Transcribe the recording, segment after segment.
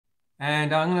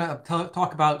and I'm gonna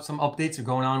talk about some updates that are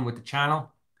going on with the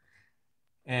channel.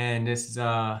 And this is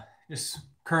just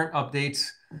current updates,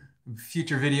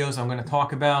 future videos I'm gonna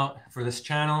talk about for this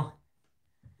channel.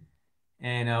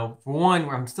 And for one,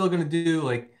 I'm still gonna do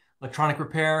like electronic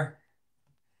repair,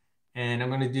 and I'm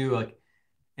gonna do like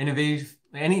innovative,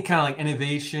 any kind of like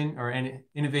innovation or any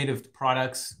innovative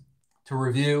products to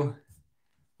review,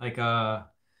 like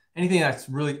anything that's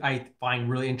really I find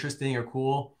really interesting or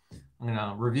cool. I'm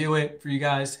gonna review it for you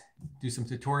guys, do some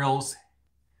tutorials,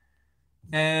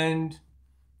 and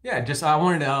yeah, just I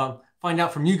wanted to find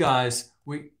out from you guys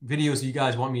what videos you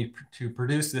guys want me to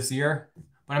produce this year.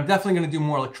 But I'm definitely going to do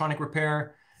more electronic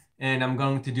repair, and I'm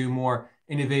going to do more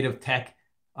innovative tech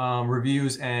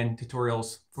reviews and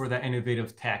tutorials for that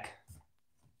innovative tech.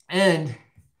 And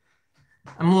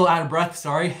I'm a little out of breath,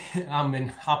 sorry. I've been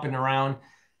hopping around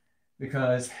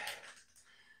because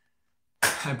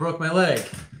I broke my leg.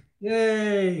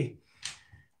 Yay!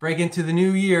 Break into the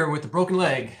new year with a broken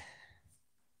leg.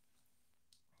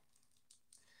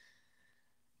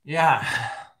 Yeah,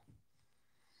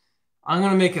 I'm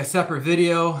gonna make a separate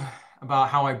video about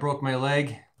how I broke my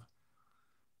leg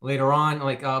later on,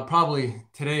 like probably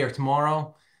today or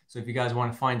tomorrow. So if you guys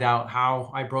want to find out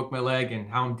how I broke my leg and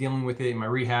how I'm dealing with it in my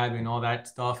rehab and all that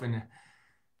stuff, and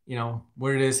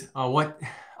what it is, what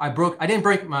I didn't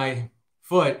break my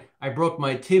foot. I broke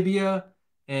my tibia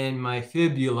and my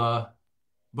fibula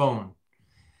bone.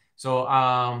 So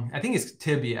I think it's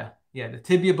tibia. Yeah, the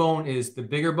tibia bone is the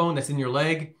bigger bone that's in your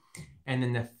leg, and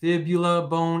then the fibula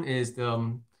bone is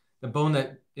the bone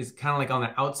that is kind of like on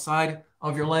the outside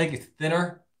of your leg. It's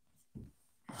thinner.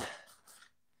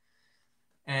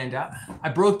 And I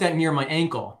broke that near my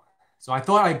ankle. So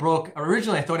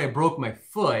originally I thought I broke my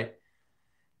foot,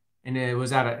 and it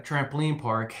was at a trampoline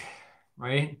park,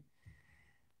 right?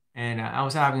 And I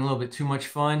was having a little bit too much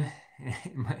fun.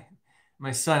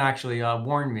 My son actually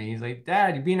warned me. He's like,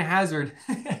 "Dad, you're being a hazard."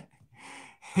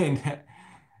 And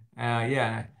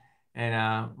yeah,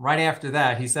 and right after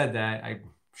that, he said that.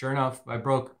 Sure enough, I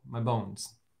broke my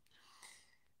bones.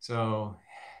 So,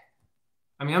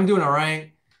 I mean, I'm doing all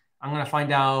right. I'm gonna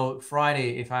find out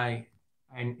Friday if I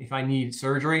need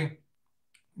surgery.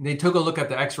 They took a look at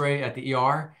the X-ray at the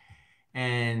ER,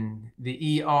 and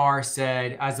the ER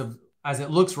said as it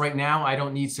looks right now, I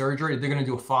don't need surgery. They're gonna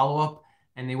do a follow-up,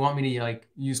 and they want me to like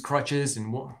use crutches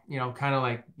and kind of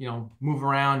like move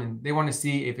around, and they want to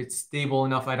see if it's stable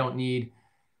enough. I don't need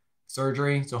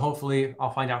surgery. So hopefully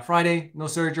I'll find out Friday, no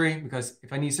surgery, because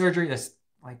if I need surgery, that's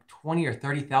like $20,000 or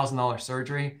 $30,000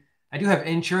 surgery. I do have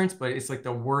insurance, but it's like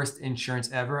the worst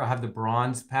insurance ever. I have the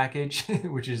bronze package,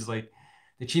 which is like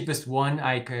the cheapest one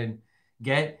I could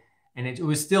get. And it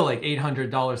was still like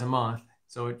 $800 a month.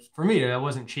 So for me, that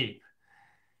wasn't cheap.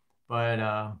 But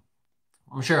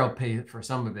I'm sure I'll pay for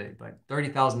some of it. But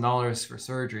 $30,000 for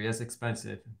surgery, that's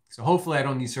expensive. So hopefully I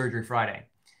don't need surgery Friday.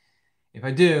 If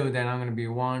I do, then I'm going to be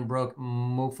one broke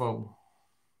mofo.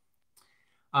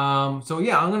 So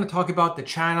yeah, I'm going to talk about the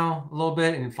channel a little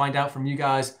bit and find out from you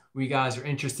guys what you guys are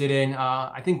interested in.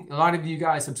 I think a lot of you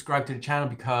guys subscribe to the channel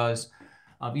because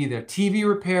of either TV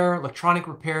repair, electronic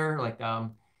repair, like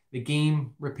the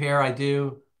game repair I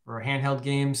do for handheld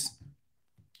games.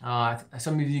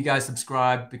 Some of you guys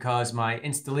subscribe because my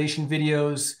installation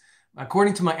videos,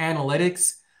 according to my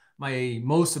analytics, my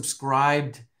most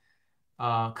subscribed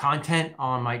content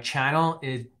on my channel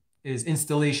is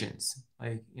installations.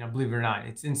 Like, believe it or not,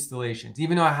 it's installations.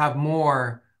 Even though I have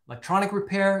more electronic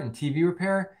repair and TV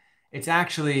repair, it's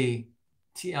actually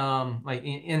like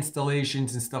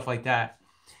installations and stuff like that.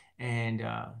 And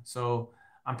so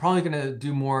I'm probably gonna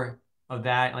do more of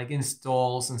that, like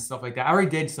installs and stuff like that. I already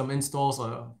did some installs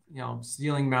of,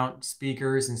 ceiling mount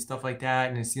speakers and stuff like that,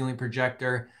 and a ceiling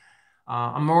projector.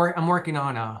 I'm working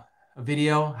on a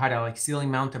video how to like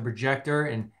ceiling mount a projector,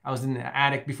 and I was in the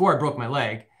attic before I broke my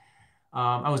leg.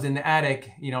 I was in the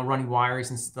attic, running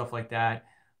wires and stuff like that.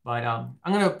 But I'm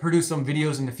gonna produce some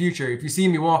videos in the future. If you see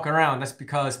me walking around, that's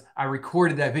because I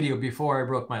recorded that video before I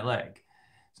broke my leg.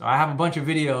 So I have a bunch of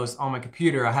videos on my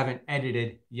computer I haven't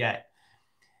edited yet.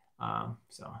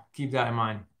 So keep that in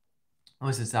mind.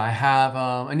 What's this?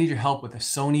 I need your help with a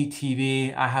Sony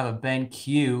TV. I have a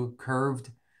BenQ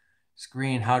curved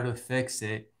screen. How to fix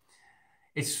it?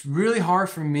 It's really hard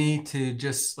for me to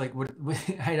just like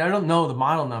I don't know the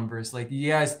model numbers. Like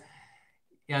you guys,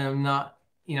 yeah, I'm not,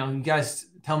 you guys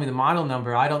tell me the model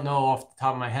number. I don't know off the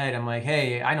top of my head. I'm like,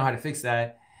 hey, I know how to fix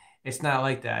that. It's not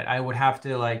like that. I would have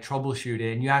to like troubleshoot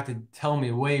it, and you have to tell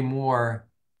me way more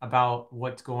about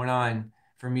what's going on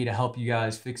for me to help you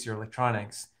guys fix your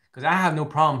electronics. Because I have no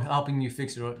problem helping you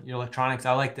fix your electronics.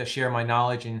 I like to share my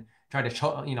knowledge and try to,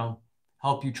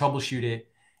 help you troubleshoot it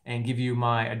and give you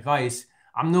my advice.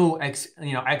 I'm no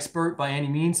expert by any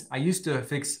means. I used to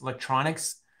fix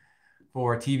electronics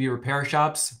for TV repair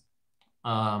shops.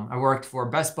 I worked for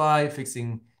Best Buy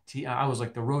fixing. I was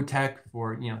like the road tech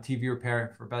for TV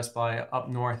repair for Best Buy up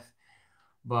north,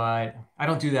 but I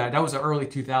don't do that. That was the early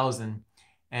 2000,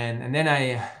 and then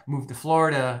I moved to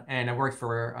Florida and I worked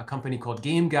for a company called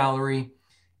Game Gallery,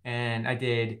 and I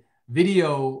did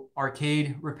video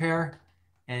arcade repair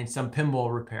and some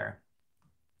pinball repair.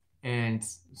 And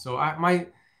so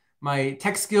my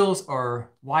tech skills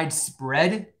are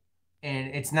widespread,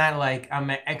 and it's not like I'm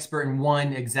an expert in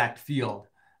one exact field.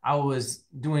 I was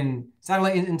doing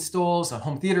satellite installs,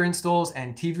 home theater installs,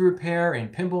 and TV repair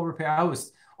and pinball repair. I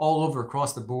was all over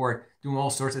across the board doing all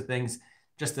sorts of things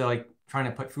just to like trying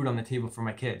to put food on the table for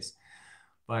my kids.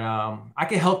 But I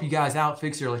can help you guys out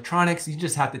fix your electronics. You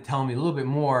just have to tell me a little bit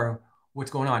more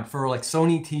what's going on. For like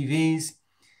Sony TVs,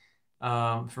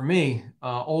 for me,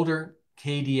 older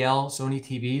KDL Sony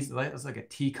TVs, it's like a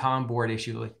T-Con board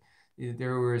issue. Like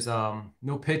there was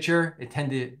no picture. It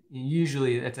tended,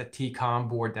 usually it's a T-Con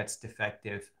board that's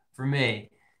defective for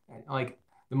me, like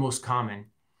the most common.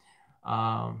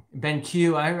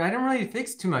 BenQ, I don't really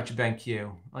fix too much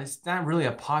BenQ. It's not really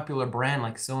a popular brand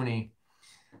like Sony.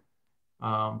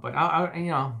 But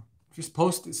I just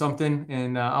post something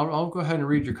and I'll go ahead and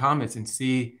read your comments and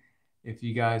see if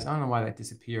you guys, I don't know why that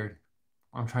disappeared.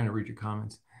 I'm trying to read your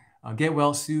comments. Get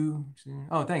well soon.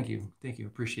 Oh, thank you. Thank you.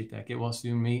 Appreciate that. Get well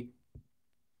soon, mate.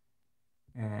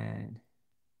 And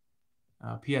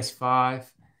PS5.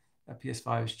 That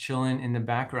PS5 is chilling in the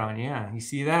background. Yeah, you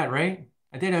see that, right?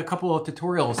 I did a couple of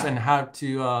tutorials on how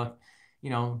to,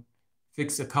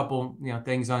 fix a couple,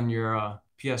 things on your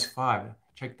PS5.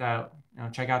 Check that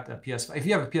out. Check out the PS5. If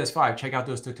you have a PS5, check out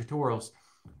those tutorials.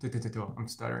 I'm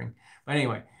stuttering. But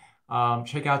anyway,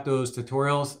 check out those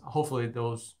tutorials. Hopefully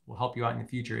those will help you out in the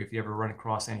future if you ever run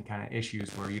across any kind of issues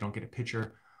where you don't get a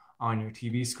picture on your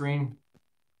TV screen.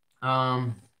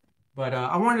 But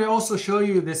I wanted to also show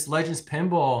you this Legends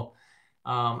Pinball.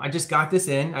 I just got this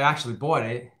in. I actually bought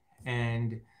it,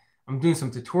 and I'm doing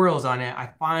some tutorials on it. I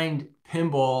find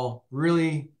pinball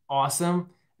really awesome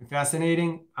and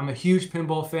fascinating. I'm a huge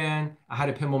pinball fan. I had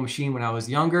a pinball machine when I was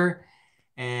younger,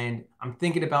 and I'm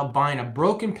thinking about buying a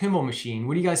broken pinball machine.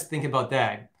 What do you guys think about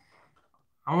that?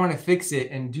 I want to fix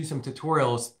it and do some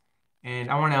tutorials,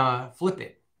 and I want to flip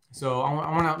it. So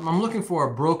I'm looking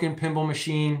for a broken pinball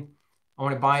machine. I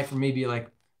want to buy it for maybe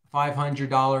like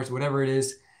 $500, whatever it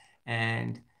is,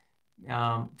 and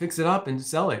fix it up and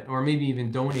sell it, or maybe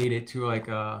even donate it to like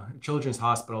a children's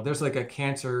hospital. There's like a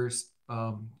children's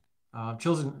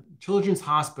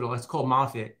hospital. It's called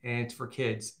Moffitt, and it's for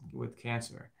kids with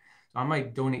cancer. So I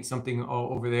might donate something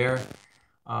over there,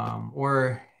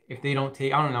 or if they don't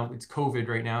take, I don't know, it's COVID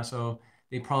right now, so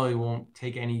they probably won't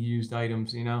take any used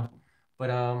items, But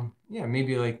yeah,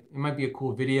 maybe like it might be a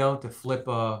cool video to flip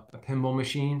a pinball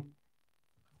machine.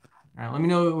 All right, let me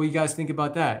know what you guys think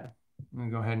about that. I'm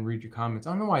gonna go ahead and read your comments.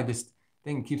 I don't know why this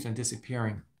thing keeps on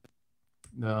disappearing.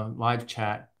 The live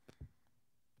chat.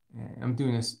 I'm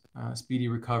doing this speedy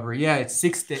recovery. Yeah, it's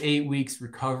 6 to 8 weeks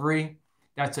recovery.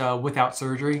 That's without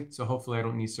surgery. So hopefully I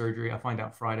don't need surgery. I'll find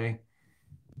out Friday.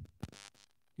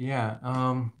 Yeah.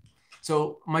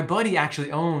 So my buddy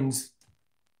actually owns,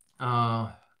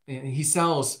 he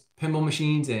sells pinball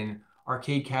machines and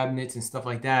arcade cabinets and stuff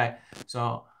like that.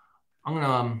 So I'm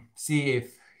gonna see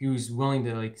if he was willing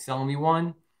to like sell me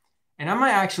one. And I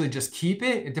might actually just keep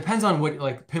it. It depends on what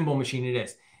like pinball machine it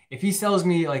is. If he sells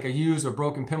me like a used or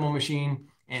broken pinball machine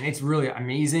and it's really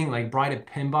amazing, like Bride of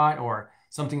Pinbot or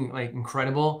something like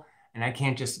incredible, and I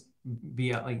can't just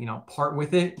be part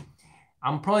with it,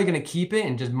 I'm probably gonna keep it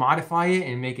and just modify it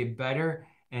and make it better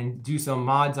and do some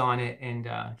mods on it and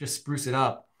just spruce it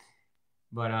up.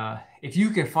 But if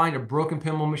you can find a broken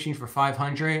pinball machine for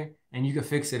 $500 and you can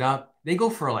fix it up, they go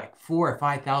for like $4,000 or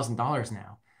 $5,000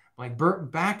 now. Like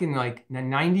back in like the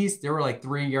 90s, they were like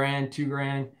 $3,000,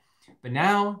 $2,000. But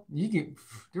now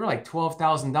they're like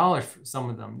 $12,000 for some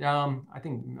of them. I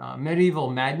think Medieval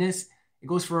Madness, it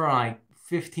goes for like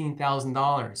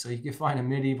 $15,000. So you can find a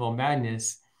Medieval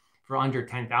Madness for under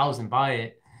 $10,000. Buy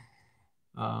it.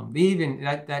 They even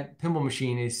that pinball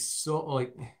machine is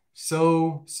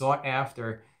so sought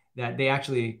after that they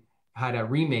actually had a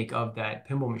remake of that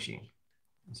pinball machine.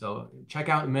 So check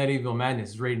out Medieval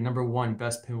Madness. It's rated #1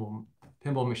 best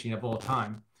pinball machine of all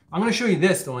time. I'm going to show you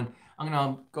this one. I'm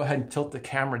going to go ahead and tilt the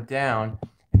camera down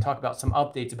and talk about some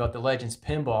updates about the Legends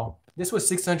Pinball. This was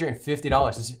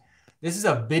 $650. This is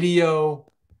a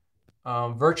video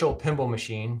virtual pinball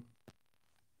machine,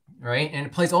 right? And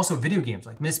it plays also video games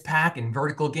like Miss Pac and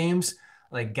vertical games.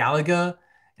 like Galaga.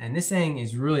 And this thing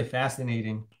is really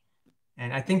fascinating.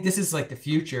 And I think this is like the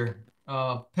future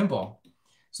of pinball.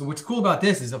 So what's cool about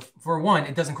this is, for one,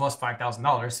 it doesn't cost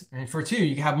 $5,000. And for two,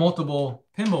 you can have multiple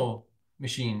pinball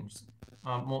machines,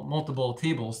 multiple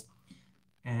tables.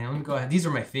 And let me go ahead. These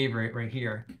are my favorite right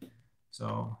here.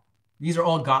 So these are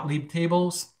all Gottlieb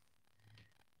tables.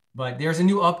 But there's a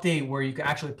new update where you can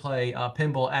actually play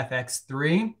Pinball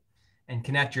FX3 and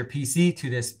connect your PC to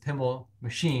this pinball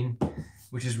machine,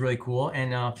 which is really cool.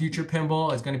 And future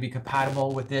pinball is going to be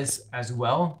compatible with this as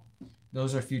well.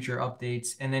 Those are future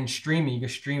updates. And then streaming, you can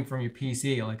stream from your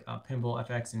PC, like Pinball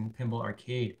FX and Pinball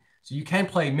Arcade. So you can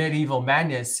play Medieval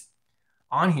Madness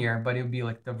on here, but it would be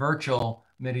like the virtual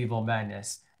Medieval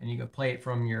Madness. And you can play it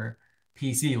from your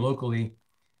PC locally,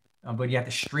 but you have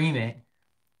to stream it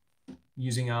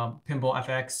using a Pinball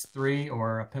FX3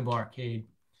 or a Pinball Arcade.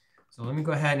 So let me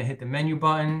go ahead and hit the menu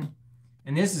button.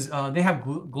 And this is, they have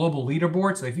global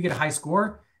leaderboard. So if you get a high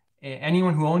score,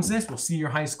 anyone who owns this will see your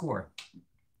high score.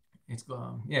 It's,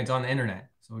 yeah, it's on the internet.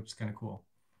 So it's kind of cool.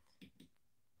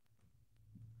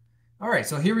 All right,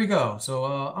 so here we go. So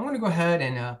I'm going to go ahead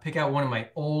and pick out one of my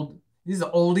this is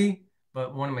an oldie,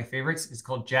 but one of my favorites. It's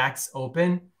called Jack's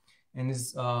Open. And this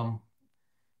is from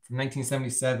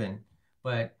 1977.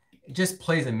 But it just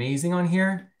plays amazing on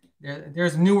here.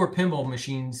 There's newer pinball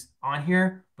machines on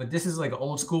here, but this is like an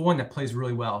old school one that plays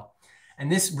really well.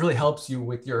 And this really helps you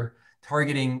with your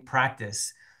targeting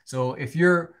practice. So if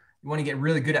you want to get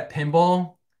really good at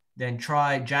pinball, then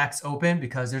try Jack's Open,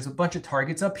 because there's a bunch of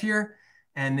targets up here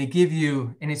and they give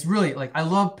you, and it's really like, I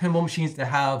love pinball machines that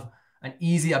have an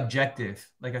easy objective,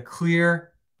 like a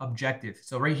clear objective.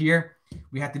 So right here,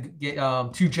 we have to get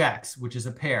 2 jacks, which is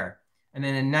a pair. And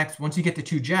then once you get the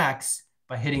 2 jacks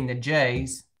by hitting the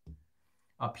J's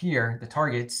up here, the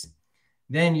targets,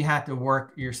 then you have to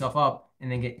work yourself up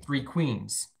and then get 3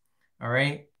 queens. All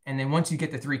right. And then once you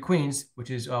get the 3 queens, which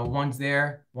is one's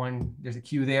there, there's a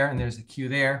Q there, and there's a Q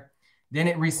there, then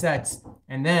it resets.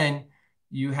 And then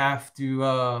you have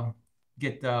to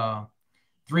get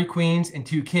 3 queens and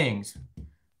 2 kings.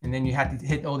 And then you have to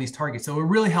hit all these targets. So it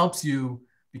really helps you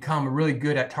become really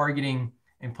good at targeting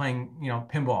and playing,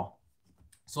 pinball.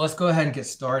 So let's go ahead and get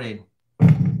started.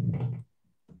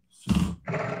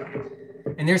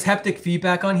 And there's haptic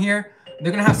feedback on here.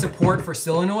 They're going to have support for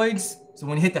solenoids. So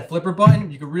when you hit the flipper button,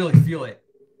 you can really feel it.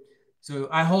 So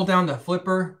I hold down the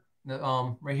flipper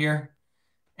right here.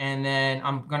 And then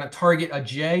I'm going to target a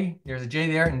J. There's a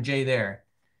J there and a J there.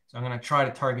 So I'm going to try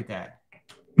to target that.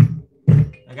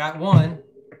 I got one.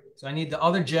 So I need the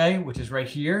other J, which is right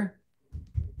here.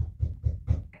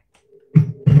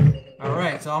 All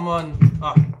right, so I'm on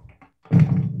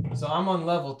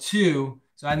level 2.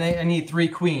 So I need 3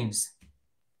 queens.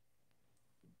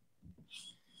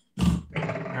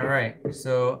 All right,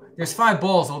 so there's 5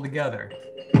 balls altogether.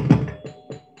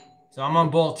 So I'm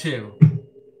on ball 2.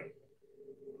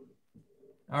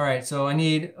 All right, so I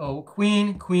need a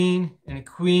queen, queen, and a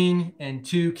queen, and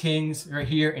 2 kings right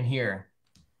here and here.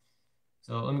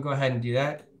 So let me go ahead and do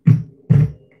that.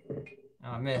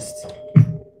 I missed.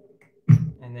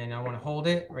 And then I want to hold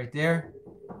it right there.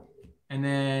 And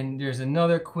then there's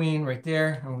another queen right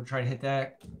there. I'm going to try to hit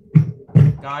that.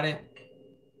 Got it.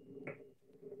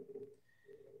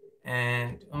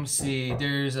 And let me see.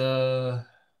 There's another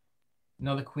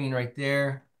queen right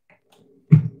there.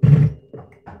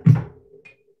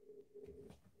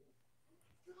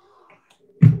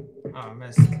 Oh, I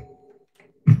missed.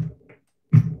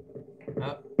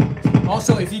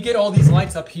 Also, if you get all these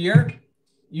lights up here,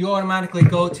 you automatically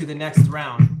go to the next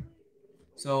round.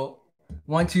 So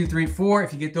 1, 2, 3, 4.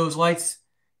 If you get those lights,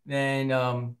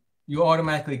 then you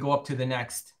automatically go up to the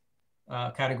next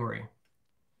category.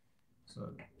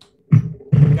 So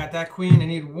got that queen. I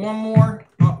need one more.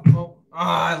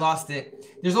 I lost it.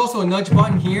 There's also a nudge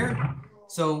button here,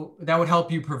 so that would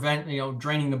help you prevent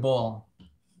draining the ball.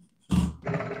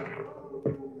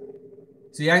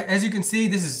 So yeah, as you can see,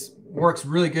 works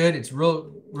really good. It's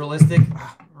realistic.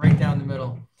 Right down the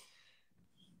middle.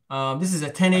 This is a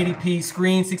 1080p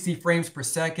screen, 60 frames per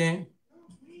second.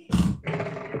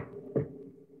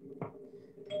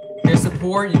 There's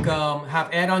support. You can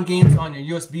have add-on games on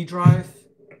your USB drive.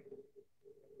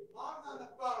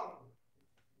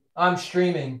 I'm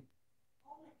streaming.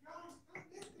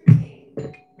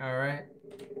 All right.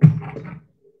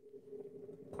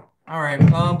 All right.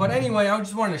 But anyway, I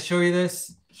just wanted to show you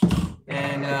this,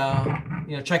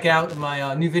 and check out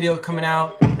my new video coming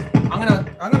out. I'm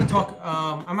gonna talk.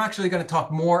 I'm actually gonna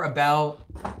talk more about.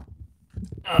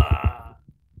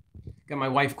 Got my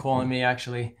wife calling me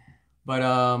actually, but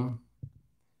I'm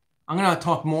gonna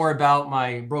talk more about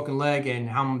my broken leg and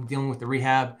how I'm dealing with the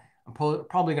rehab.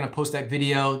 probably going to post that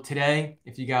video today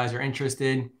if you guys are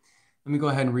interested. Let me go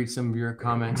ahead and read some of your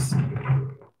comments.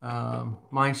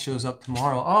 Mine shows up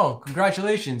tomorrow. Oh,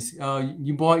 congratulations.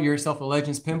 You bought yourself a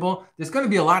Legends pinball. There's going to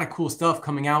be a lot of cool stuff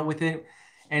coming out with it.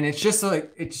 And it's just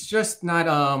not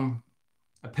a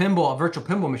virtual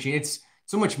pinball machine. It's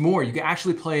so much more. You can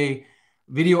actually play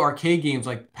video arcade games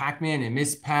like Pac-Man and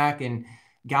Miss Pac and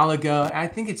Galaga. I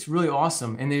think it's really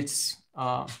awesome. And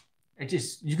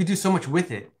you could do so much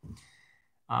with it.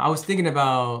 I was thinking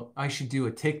about I should do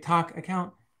a TikTok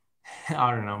account.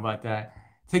 I don't know about that.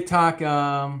 TikTok,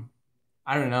 I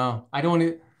don't know. I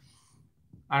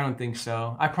don't think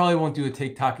so. I probably won't do a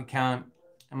TikTok account.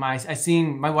 I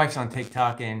seen my wife's on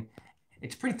TikTok and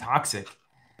it's pretty toxic.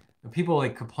 People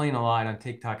like complain a lot on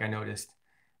TikTok, I noticed.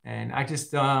 And I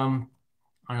just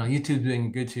I don't know, YouTube's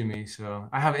been good to me. So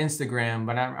I have Instagram,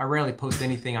 but I rarely post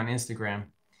anything on Instagram.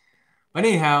 But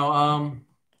anyhow,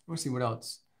 let's see what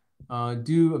else.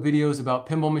 Do videos about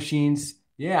pinball machines.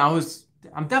 Yeah,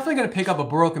 I'm definitely gonna pick up a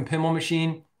broken pinball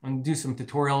machine and do some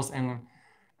tutorials, and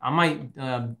I might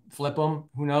flip them.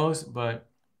 Who knows? But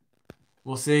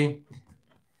we'll see.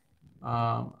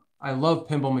 I love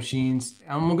pinball machines.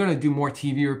 I'm gonna do more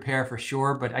TV repair for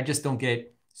sure, but I just don't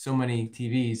get so many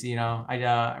TVs. You know,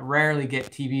 I rarely get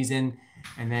TVs in,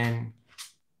 and then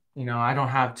I don't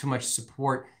have too much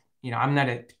support. I'm not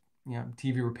a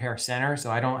TV repair center,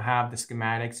 so I don't have the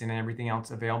schematics and everything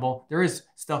else available. There is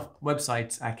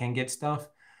websites I can get stuff,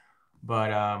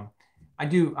 but I'm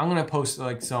gonna post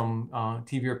like some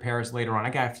TV repairs later on. I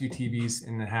got a few TVs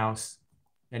in the house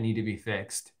that need to be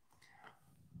fixed.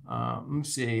 Let me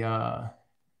see. How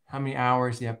many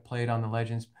hours you have played on the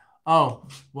Legends? Oh,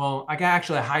 well, I got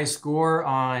actually a high score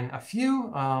on a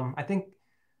few. I think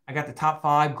I got the top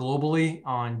 5 globally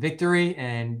on Victory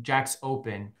and Jack's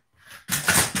Open.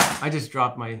 I just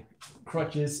dropped my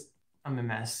crutches. I'm a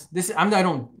mess. I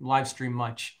don't live stream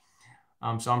much,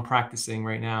 so I'm practicing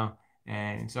right now.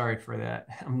 And sorry for that.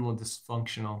 I'm a little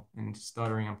dysfunctional and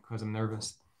stuttering because I'm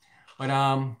nervous. But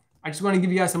I just want to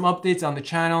give you guys some updates on the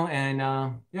channel. And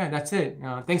yeah, that's it.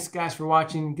 Thanks, guys, for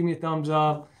watching. Give me a thumbs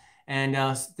up.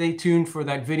 And stay tuned for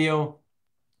that video.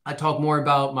 I talk more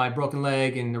about my broken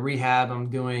leg and the rehab I'm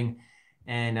doing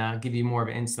and give you more of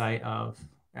an insight of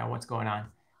what's going on.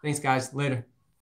 Thanks, guys. Later.